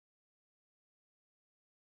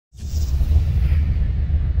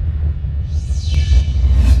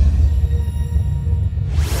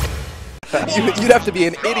You'd have to be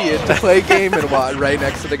an idiot to play Game & Watch right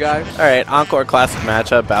next to the guy. All right, Encore Classic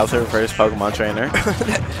matchup, Bowser versus Pokemon Trainer.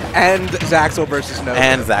 And Zaxel versus Noku.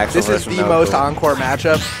 And Zaxel This is versus the Noku. most Encore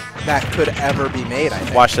matchup that could ever be made, I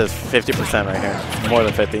think. Watch this, 50% right here. More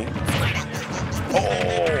than 50.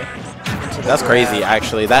 That's crazy,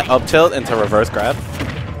 actually. That up tilt into reverse grab.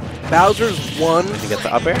 Bowser's one He gets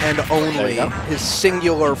the up air. and only his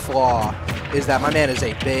singular flaw is that my man is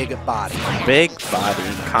a big body. Big body,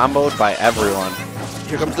 comboed by everyone.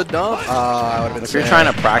 Here comes the dump. I would have been If you're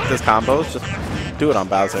trying to practice combos, just do it on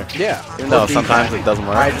Bowser. Yeah. Even though sometimes it doesn't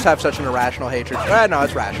work. I just have such an irrational hatred. No,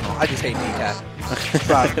 it's rational. I just hate DCAT.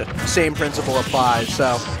 But same principle applies.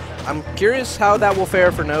 So I'm curious how that will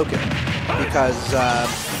fare for Noku. Because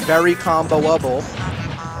very comboable.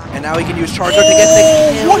 And now he can use Charizard to get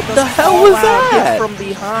the kill. What the hell was that? From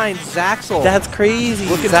behind, Zaxel. That's crazy.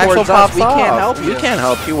 Looking Zaxel towards pops us. We can't off. help you. We can't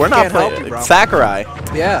help you. We're We not can't help playing. you, bro. Sakurai.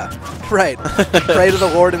 Yeah, right. Pray to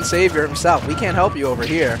the Lord and Savior himself. We can't help you over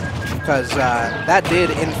here. Because that did,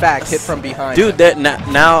 in fact, hit from behind. Dude,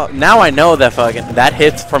 now I know that fucking that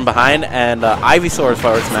hits from behind, and Ivysaur's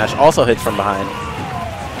forward smash also hits from behind.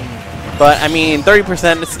 But I mean,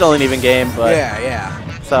 30% is still an even game. But Yeah.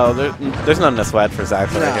 so there's nothing to sweat for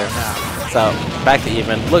Zaxel right here. No. So back to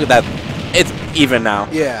even. Look at that. It's even now.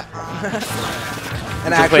 Yeah.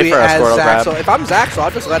 And Just wait actually, for a as Squirtle Zaxel, grab. if I'm Zaxel,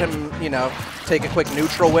 I'll just let him, take a quick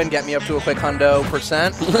neutral win, get me up to a quick hundo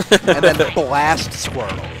 %, and then blast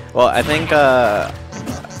Squirtle. Well, I think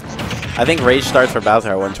Rage starts for Bowser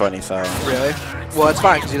at 120. So Really? Well, it's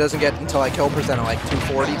fine because he doesn't get until kill percent at like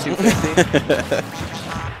 240,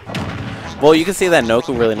 250. well, you can see that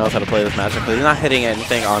Noku really knows how to play this matchup because he's not hitting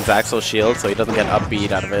anything on Zaxel's shield, so he doesn't get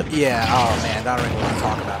upbeat out of it. Yeah. Oh man, I don't even want to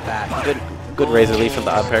talk about that. Good razor leaf from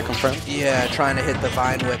the up air confirmed. Yeah, trying to hit the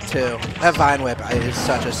Vine Whip too. That Vine Whip is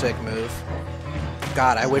such a sick move.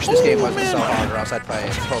 God, I wish this game wasn't so hard, or else I'd play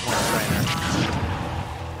Pokemon Trainer.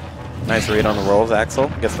 Nice read on the rolls, Zaxel.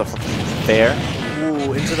 Gets the fair.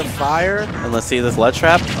 Ooh, into the fire. And let's see this ledge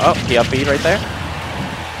trap. Oh, he upbeat right there.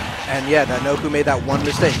 And yeah, that Noku made that one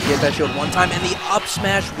mistake. He hit that shield one time, and the up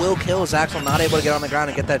smash will kill Zaxel, not able to get on the ground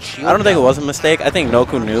and get that shield. I don't think it was a mistake. I think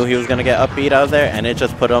Noku knew he was going to get upbeat out of there, and it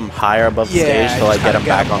just put him higher above the stage to like get him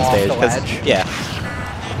back on stage. Yeah,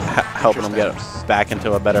 helping him get back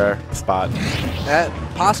into a better spot.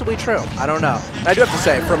 Possibly true. I don't know. I do have to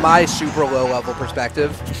say, from my super low level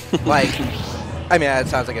perspective, like, I mean, it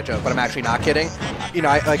sounds like a joke, but I'm actually not kidding.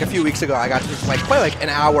 Like a few weeks ago, I got to play like an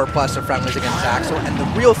hour plus of friendlies against Zaxel, and the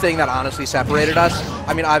real thing that honestly separated us,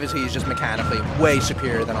 I mean, obviously he's just mechanically way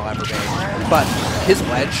superior than I'll ever be, but his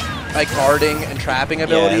ledge, like guarding and trapping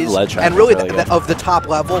abilities, and really of the top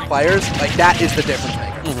level players, like that is the difference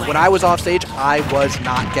maker. When I was off stage, I was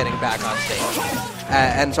not getting back on stage.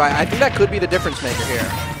 And so I think that could be the difference maker here,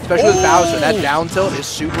 especially with Bowser. That down tilt is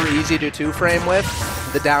super easy to two-frame with.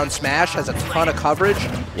 The down smash has a ton of coverage.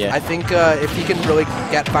 Yeah. I think if he can really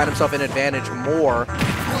find himself in advantage more,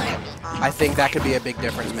 I think that could be a big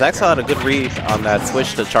difference maker. Zaxel had a good read on that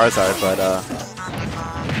switch to Charizard, but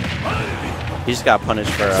he just got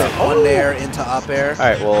punished for one there into up air. All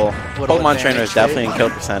right, well, Pokemon Trainer is straight. definitely in kill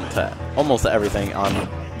percent to almost everything on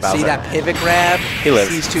Bowser. See that pivot grab? He lives.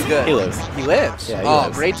 He's too good. He lives. He lives? Yeah, he oh,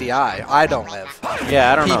 lives. great DI. I don't live.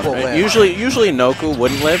 Yeah, I don't People know. live. Usually Noku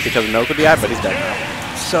wouldn't live because of Noku DI, but he's dead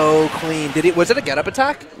now. So clean. Was it a get-up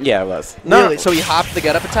attack? Yeah, it was. No. Really? So he hopped the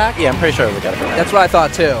get-up attack? Yeah, I'm pretty sure it was a get-up attack. That's what I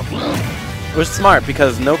thought, too. It was smart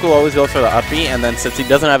because Noku always goes for the upbeat, and then since he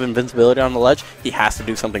doesn't have invincibility on the ledge, he has to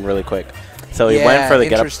do something really quick. So he went for the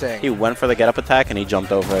get-up. He went for the get-up attack, and he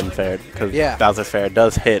jumped over it and fared because Bowser's fair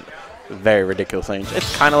does hit very ridiculous range.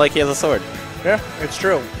 It's kind of like he has a sword. Yeah, it's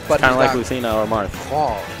true. But kind of like Lucina or Marth.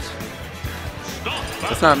 Claws.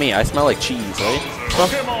 It's not me. I smell like cheese, right?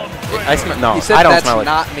 I smell. No, he said I don't that's smell like.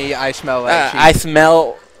 Not me. I smell like cheese. I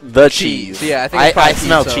smell the cheese. Yeah, I think it's probably I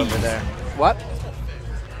smell pizza cheese. over there. What?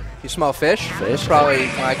 You smell fish? Fish? Probably.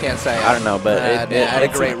 Well, I can't say. I don't know, but I had a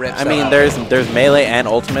great rip. I mean, there's melee and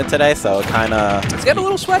ultimate today, so it kind of. It's getting a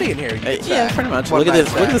little sweaty in here. Yeah, pretty much. Look at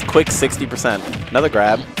this. Look at this quick 60%. Another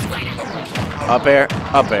grab. Up air.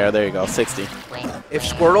 There you go. 60. If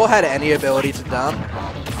Squirtle had any ability to dump,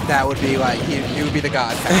 that would be like he would be the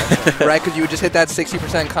god character, right? Because you would just hit that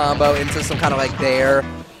 60% combo into some kind of like there.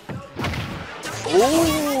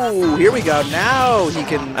 Ooh, here we go. Now he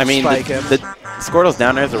can spike him. The Squirtle's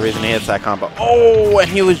down there is the reason he hits that combo. Oh, and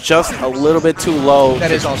he was just a little bit too low.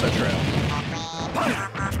 That is also true.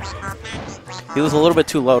 He was a little bit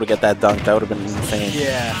too low to get that dunk. That would have been insane.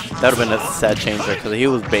 Yeah. That would have been a set changer because he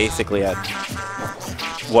was basically at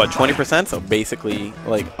what, 20%? So basically,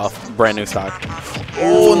 like, a brand new stock.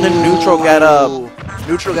 Oh, and the neutral get up.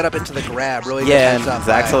 Neutral get up into the grab. Really good and heads up.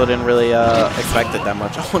 Zaxel didn't really expect it that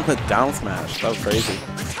much. Oh, and the down smash. That was crazy.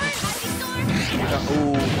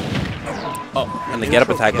 Ooh. Oh, and the get up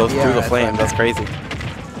attack goes through the flame. That's crazy.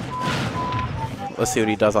 Let's see what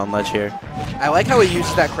he does on ledge here. I like how he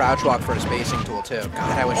uses that crouch walk for a spacing tool, too. God,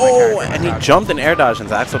 I wish and he jumped in air dodge, and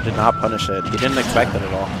Zaxel did not punish it. He didn't expect it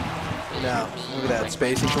at all. No. Look at that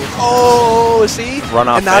spacing tool. Oh, see? Run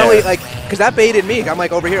off and not only, like, because that baited me. I'm,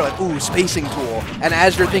 like, over here, like, ooh, spacing tool. And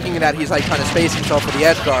as you're thinking that he's, like, trying to space himself for the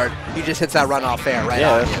edge guard, he just hits that run off fair right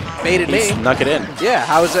on you. Baited me. Snuck it in. Yeah,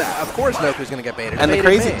 how is it? Of course Noku's going to get baited. And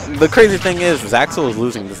the crazy thing is, Zaxel is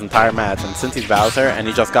losing this entire match. And since he's Bowser and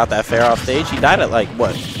he just got that fair off stage, he died at, like,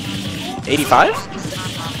 what, 85?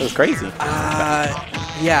 It was crazy.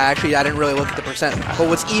 Yeah, actually, I didn't really look at the percent. But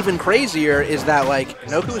what's even crazier is that, like,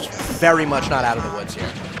 Noku's very much not out of the woods here.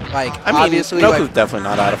 Like, I mean, obviously, Noku's like, definitely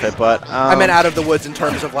not out of it, but... I meant out of the woods in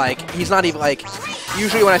terms of, like, he's not even, like...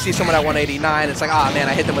 Usually when I see someone at 189, it's like, oh, man,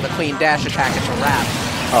 I hit them with a clean dash attack. It's a wrap.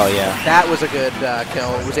 Oh, yeah. That was a good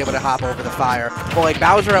kill. Was able to hop over the fire. But, like,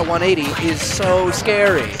 Bowser at 180 is so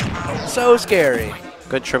scary. So scary.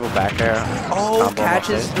 Good triple back air. Oh,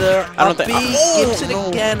 catches the up B, gets it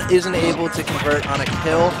again, isn't able to convert on a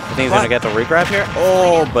kill. I think he's going to get the regrab here.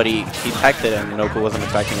 Oh, but he teched it and Noku wasn't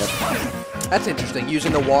expecting it. That's interesting.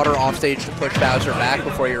 Using the water off stage to push Bowser back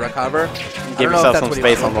before you recover. Give yourself some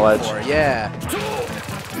space on the ledge. Yeah.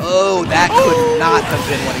 Oh, that could not have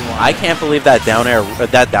been what he wanted. I can't believe that down air,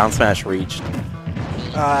 that down smash reached.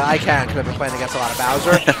 I can, because I've been playing against a lot of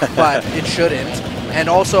Bowser, but it shouldn't. And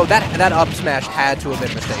also, that up smash had to have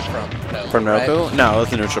been a mistake from Noku. From Noku? Right? No, it was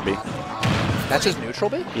the neutral B. That's his neutral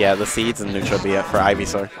B? Yeah, the seeds and neutral B for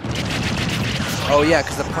Ivysaur. Oh, yeah,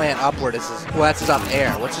 because the plant upward is his... Well, that's his up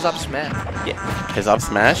air. What's his up smash? Yeah, his up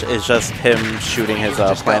smash is just him shooting his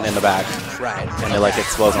plant in the back. Right. And it, like,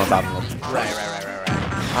 explodes on top of him. Right.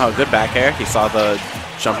 Oh, good back air. He saw the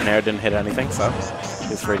jump in air, didn't hit anything, so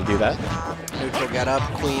he's free to do that. Neutral get up,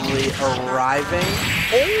 cleanly arriving.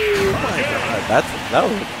 Oh my god.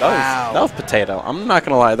 That was potato. I'm not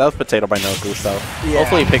gonna lie, that was potato by Noku, so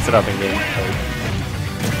hopefully he picks it up in game.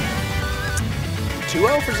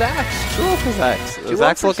 2-0 for Zax. 2-0 for Zax.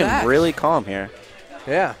 Zax's looking really calm here.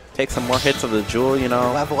 Yeah. Take some more hits of the jewel, you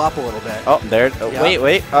know. Level up a little bit. Oh, there.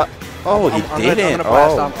 Wait. Oh, he didn't.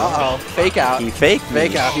 Uh-oh. Fake out. He faked me.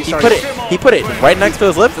 Fake out. He put it right next to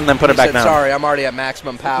his lips and then put it back down. Sorry, I'm already at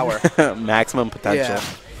maximum power. Maximum potential. Yeah.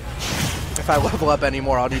 If I level up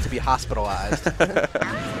anymore, I'll need to be hospitalized.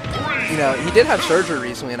 You know, he did have surgery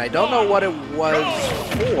recently, and I don't know what it was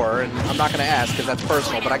for, and I'm not going to ask because that's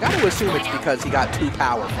personal, but I got to assume it's because he got too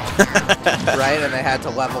powerful, right? And they had to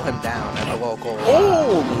level him down at the local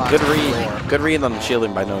good read. Good read on the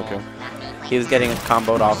shielding by Noku. He was getting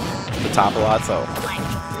comboed off the top a lot, so...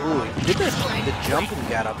 Ooh, he did the jump and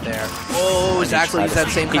get up there. Oh, Zaxel used that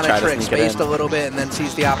same kind of trick. Spaced a little bit and then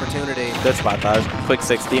seized the opportunity. Good spot dodge. Quick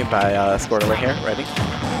 60 by Squirtle right here. Ready?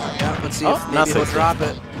 Yeah, let's see if maybe he'll drop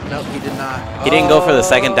it. Nope, he did not. He didn't go for the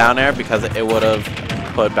second down air because it would have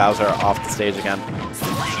put Bowser off the stage again.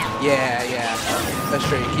 Yeah. That's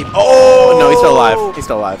true. Oh, no, he's still alive. He's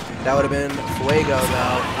still alive. That would have been Fuego,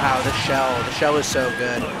 though. Wow, the shell. The shell is so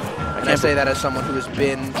good. And I say that as someone who has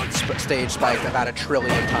been stage spiked about 1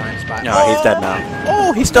 trillion times. No, he's dead now.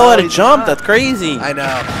 Oh, he still had a jump. That's crazy. I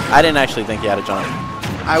know. I didn't actually think he had a jump.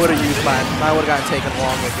 I would have used mine. Mine would have gotten taken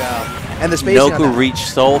long ago. And the spacing Noku reached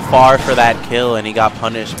so far for that kill, and he got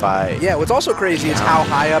punished by... Yeah, what's also crazy is how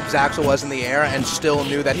high up Zaxel was in the air and still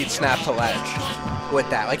knew that he'd snap to ledge with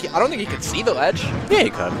that. Like, I don't think he could see the ledge. Yeah,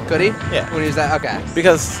 he could. Could he? Yeah. When he was that? Okay.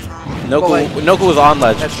 Because Noku was on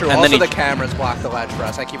ledge. That's true. And also, then the cameras block the ledge for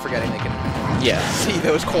us. I keep forgetting they can see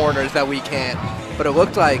those corners that we can't. But it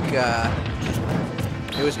looked like...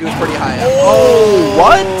 It was pretty high up. Oh,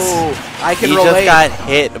 what? I can relate. He just got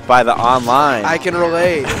hit by the online. I can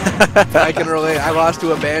relate. I can relate. I lost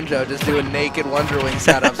to a Banjo just doing naked Wonderwing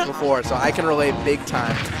setups before, so I can relate big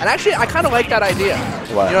time. And actually, I kind of like that idea.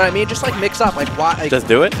 What? You know what I mean? Just like mix up, like why? Like, just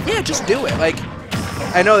do it. Yeah, just do it. Like,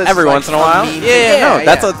 I know this every once in a while. Yeah,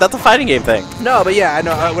 that's a fighting game thing. No, but yeah, I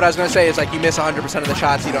know what I was gonna say is like you miss 100% of the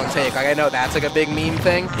shots you don't take. Like I know that's like a big meme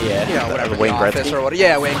thing. Yeah, you know whatever. Wayne Gretzky or what?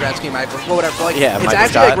 Yeah, Wayne Gretzky, Michael, whatever. Like, yeah, it's Michael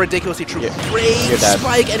actually Scott. like ridiculously true. Great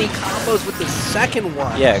spike, and he combos with the second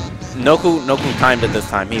one. Yeah, Noku timed it this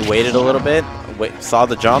time. He waited a little bit, saw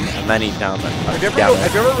the jump, and then he downed it. Have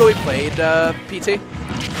you ever really played PT?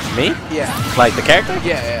 Me? Yeah. Like the character?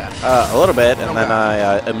 Yeah. A little bit, and then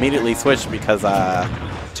I immediately switched because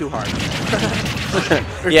too hard.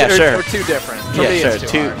 Yeah, sure. Or too different. For yeah, me, sure.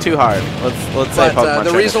 It's Too hard. Let's say Pokemon.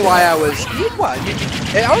 The reason why I was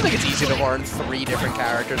I don't think it's easy to learn 3 different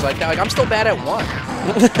characters like that. Like I'm still bad at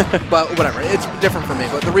 1. But whatever, it's different for me.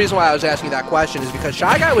 But the reason why I was asking that question is because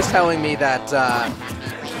Shy Guy was telling me that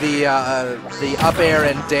the up air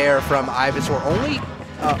and dare from Ivysaur only.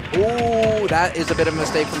 Ooh, that is a bit of a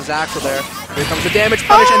mistake from Zaxel there. Here comes the damage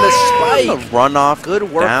punish and the spike. The runoff. Good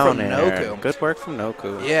work down from air. Noku. Good work from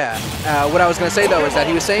Noku. Yeah. What I was going to say, though, is that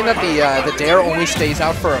he was saying that the dare only stays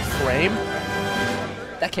out for a frame.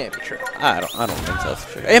 That can't be true. I don't think that's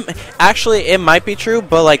true. Actually, it might be true,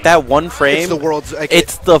 but like that one frame, it's the world's. Like,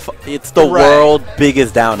 it's the world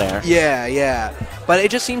biggest down air. Yeah, yeah. But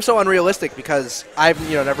it just seems so unrealistic because I've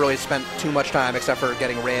never really spent too much time except for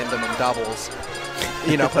getting random and doubles,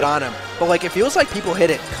 put on him. But like it feels like people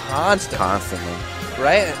hit it constantly.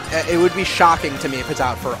 Right? It would be shocking to me if it's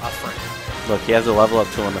out for a frame. Look, he has a level up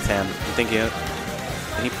tool in his hand. You think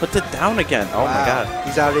and he puts it down again. Oh my god.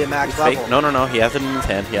 He's already at max level. No. He has it in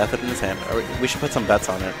his hand. We should put some bets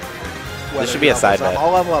on it. Whether this should be a side bet.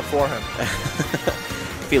 I'll level up for him.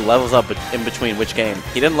 If he levels up in between which game?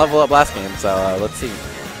 He didn't level up last game, so let's see.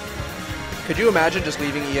 Could you imagine just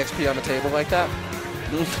leaving EXP on the table like that?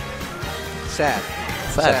 Sad,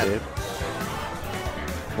 dude.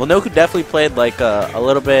 Well, Noku definitely played like a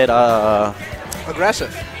little bit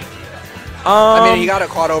aggressive. I mean, he got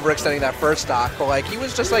caught overextending that first stock, but like he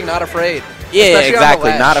was just like not afraid. Yeah, exactly,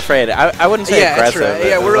 not afraid. I wouldn't say aggressive.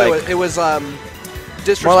 Yeah, it was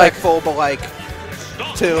disrespectful, but like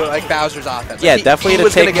to like Bowser's offense. Yeah, like, definitely he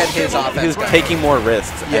was going to get his offense. He was taking more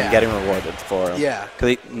risks and getting rewarded for him. Yeah,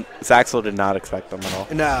 because Zaxel did not expect them at all.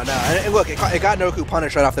 No, and look, it got Noku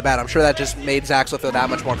punished right off the bat. I'm sure that just made Zaxel feel that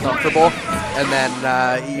much more comfortable. And then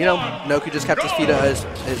Noku just kept his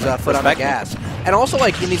foot on the gas. And also,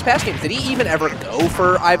 like in these past games, did he even ever go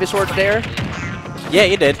for Ivysaur's dare? Yeah,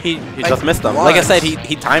 he did. He just missed them. Like I said,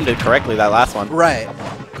 he timed it correctly that last one. Right.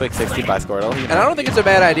 Quick 60 by Squirtle. And I don't think it's a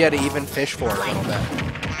bad idea to even fish for it a little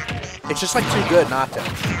bit. It's just like too good not to.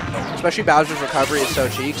 Especially Bowser's recovery is so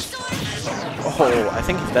cheeks. Oh, I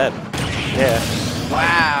think he's dead. Yeah.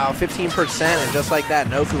 Wow, 15%, and just like that,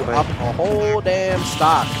 Noku up a whole damn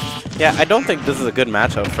stock. Yeah, I don't think this is a good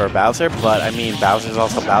matchup for Bowser, but I mean, Bowser's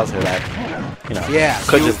also Bowser that,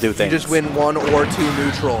 could just do things. You just win 1 or 2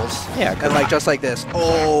 neutrals. Yeah. And like just like this.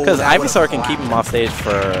 Oh. Because Ivysaur can keep him off stage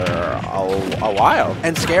for a while.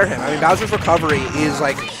 And scare him. I mean, Bowser's recovery is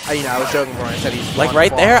like, I was joking when I said he's like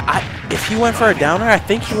right there. If he went for a downer, I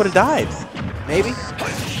think he would have died. Maybe.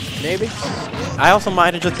 I also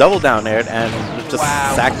might have just double down aired and just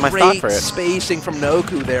sacked my stock for it. Great spacing from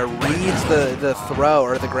Noku there. Reads the throw,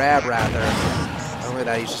 or the grab rather. Look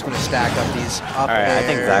at that, he's just going to stack up these up Alright, I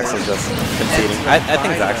think Zaxel's just conceding. I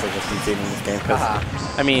think Zaxel's just conceding this game because,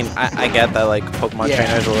 I mean, I get that like Pokemon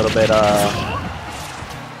trainers a little bit,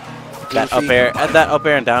 that up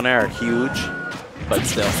air and down air are huge, but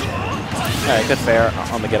still. Alright, good fair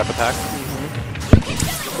on the get up attack.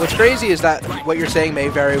 What's crazy is that what you're saying may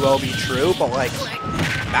very well be true, but like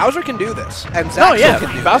Bowser can do this, and Zaxel can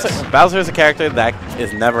do this. Bowser is a character that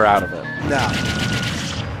is never out of it. No.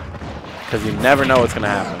 Because you never know what's going to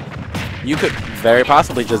happen. You could very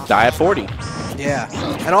possibly just die at 40. Yeah.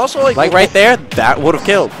 And also, like right there, that would have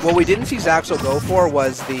killed. What we didn't see Zaxel go for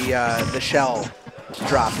was the shell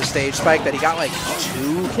drop, the stage spike that he got like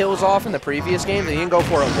 2 kills off in the previous game. He didn't go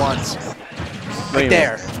for it once. Like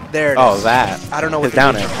there it is. Oh, that. I don't know what his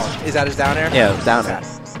down air. Is that his down air? Yeah, his down air.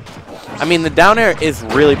 I mean, the down air is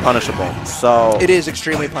really punishable, so... It is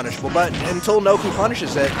extremely punishable, but until Noku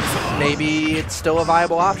punishes it, maybe it's still a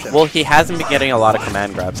viable option. Well, he hasn't been getting a lot of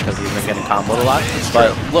command grabs because he's been getting comboed a lot,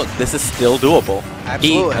 but look, this is still doable.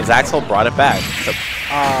 Absolutely. Zaxel brought it back, so,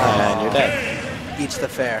 and you're dead. Eats the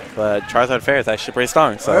fair. But Charizard Fair is actually pretty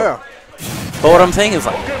strong, so... Yeah. But what I'm saying is,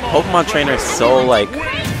 like, Pokemon Trainer is so, like...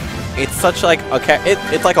 It's such, like,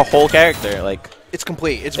 it's like a whole character, like... It's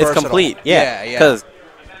complete. It's versatile. Complete, yeah. Because...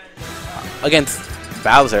 Against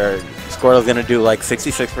Bowser, Squirtle's going to do like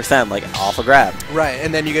 66% like off a grab. Right,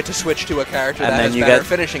 and then you get to switch to a character that has better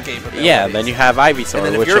finishing capabilities. Yeah, then you have Ivysaur.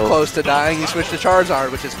 And then if you're close to dying, you switch to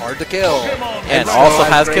Charizard, which is hard to kill. And also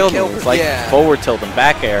has kill moves, like forward tilt and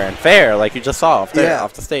back air and fair, like you just saw off there,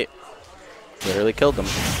 off the state. Literally killed them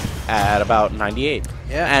at about 98.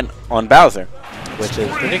 Yeah. And on Bowser, which is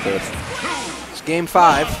ridiculous. It's game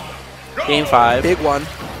 5. Game 5. Big one.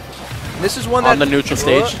 This is one that... On the neutral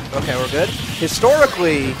stage. Okay, we're good.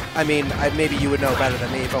 Historically, I mean, maybe you would know better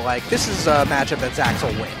than me, but like, this is a matchup that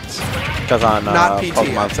Zaxel wins. Because on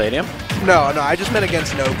Pokemon Stadium? No, I just meant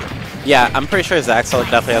against Noku. Yeah, I'm pretty sure Zaxel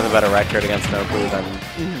definitely has a better record against Noku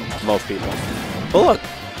than most people. But look,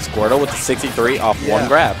 Squirtle with the 63 off one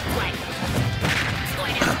grab.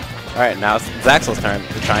 Alright, now it's Zaxel's turn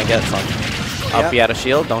to try and get some. Up, he out of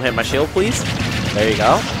shield. Don't hit my shield, please. There you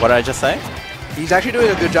go. What did I just say? He's actually doing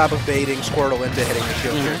a good job of baiting Squirtle into hitting the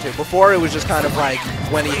shield here, too. Before, it was just kind of like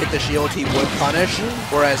when he hit the shield, he would punish,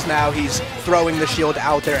 whereas now he's throwing the shield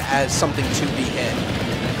out there as something to be hit.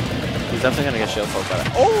 He's definitely going to get shield poke better.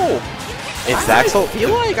 Oh! It's Zaxel. I feel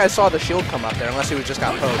like I saw the shield come up there, unless he just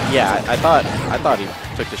got poked. Yeah, I thought he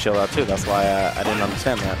took the shield out too. That's why I didn't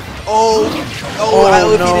understand that. I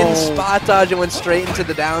hope he didn't spot dodge and went straight into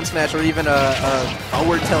the down smash or even a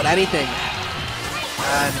forward tilt, anything.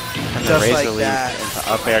 And just like that.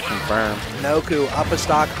 Into up air confirmed. Noku up a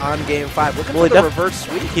stock on game 5. Looking for the reverse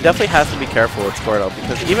sweep. He definitely has to be careful with Squirtle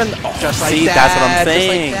because even just like see, that, that's what I'm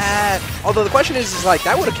saying. Just like that. Although the question is like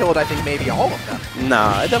that would have killed, I think, maybe all of them.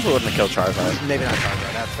 Nah, it definitely wouldn't have killed Charizard. Maybe not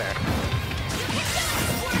Charizard. That's fair.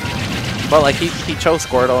 But like he chose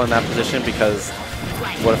Squirtle in that position because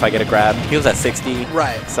what if I get a grab? He was at 60.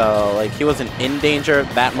 Right. So like he wasn't in danger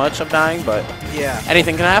that much of dying, but yeah,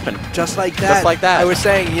 anything can happen. Just like that. Just like that. I was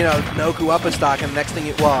saying, you know, Noku up a stock, and the next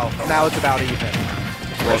thing, well, now it's about even.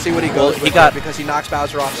 We'll see what he goes with because he knocks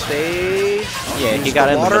Bowser off stage. Yeah, he got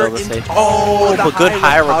in the middle of the stage. Oh, but good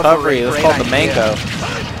high recovery. It's called the mango.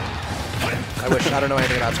 I don't know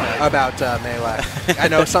anything about Melee. I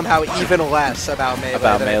know somehow even less about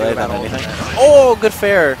Melee than anything. Oh, good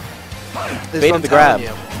fair. Baited the grab.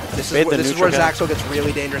 This is where Zaxel gets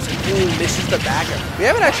really dangerous. Ooh, misses the back air. We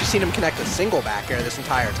haven't actually seen him connect a single back air this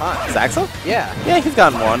entire time. Zaxel? Yeah. Yeah, he's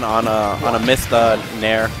gotten one on a missed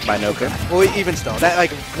nair by Noku. Well, even still, that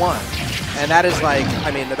like one. And that is like,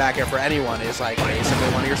 I mean, the back air for anyone is like basically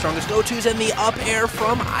one of your strongest go-tos, and the up air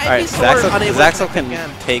from Ivy Sword. Zaxel can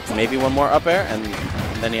take maybe one more up air, and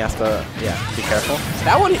then he has to, be careful.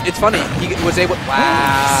 That one, it's funny. He was able.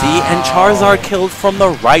 Wow. See, and Charizard killed from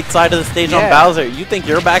the right side of the stage on Bowser. You think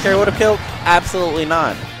your back air would have killed? Absolutely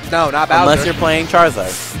not. No, not Bowser. Unless you're playing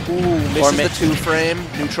Charizard. Ooh, misses the 2-frame,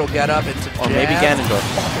 neutral get up into or maybe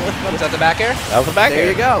Ganondorf. Was that the back air? That was the back air.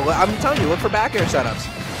 There you go. I'm telling you, look for back air setups.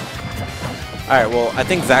 All right, well, I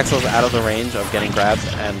think Zaxel's out of the range of getting grabbed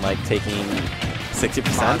and like taking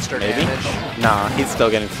 60% monster maybe. Damage. Nah, he's still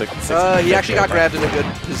getting 60%. He actually got grabbed in a good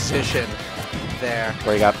position there.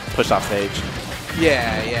 Where he got pushed off stage.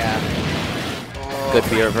 Yeah. Good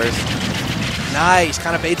B reverse. Nice.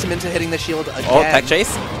 Kind of baits him into hitting the shield again. Oh, tech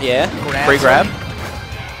chase. Yeah. Free grab.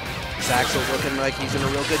 Zaxel's looking like he's in a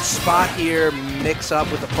real good spot here. Mix up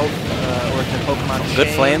with the Pokemon Good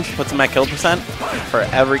change. flames. Puts him at kill percent for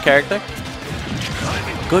every character.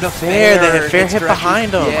 Good fair. The fair hit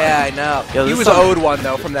behind him. Yeah, I know. Yo, he was owed one,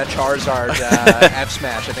 though, from that Charizard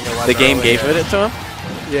F-Smash, I think it was. The game gave it to him?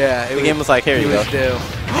 Yeah. The game was like, here you go. Due.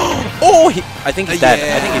 Oh, I think he's dead.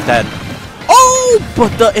 I think he's dead. Oh,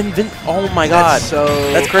 but the oh my god.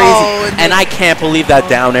 That's crazy. Oh, and I can't believe that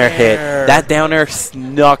down air hit. That down air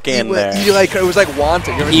snuck in there. It was like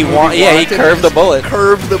wanted. He curved the bullet.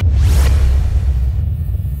 Curved the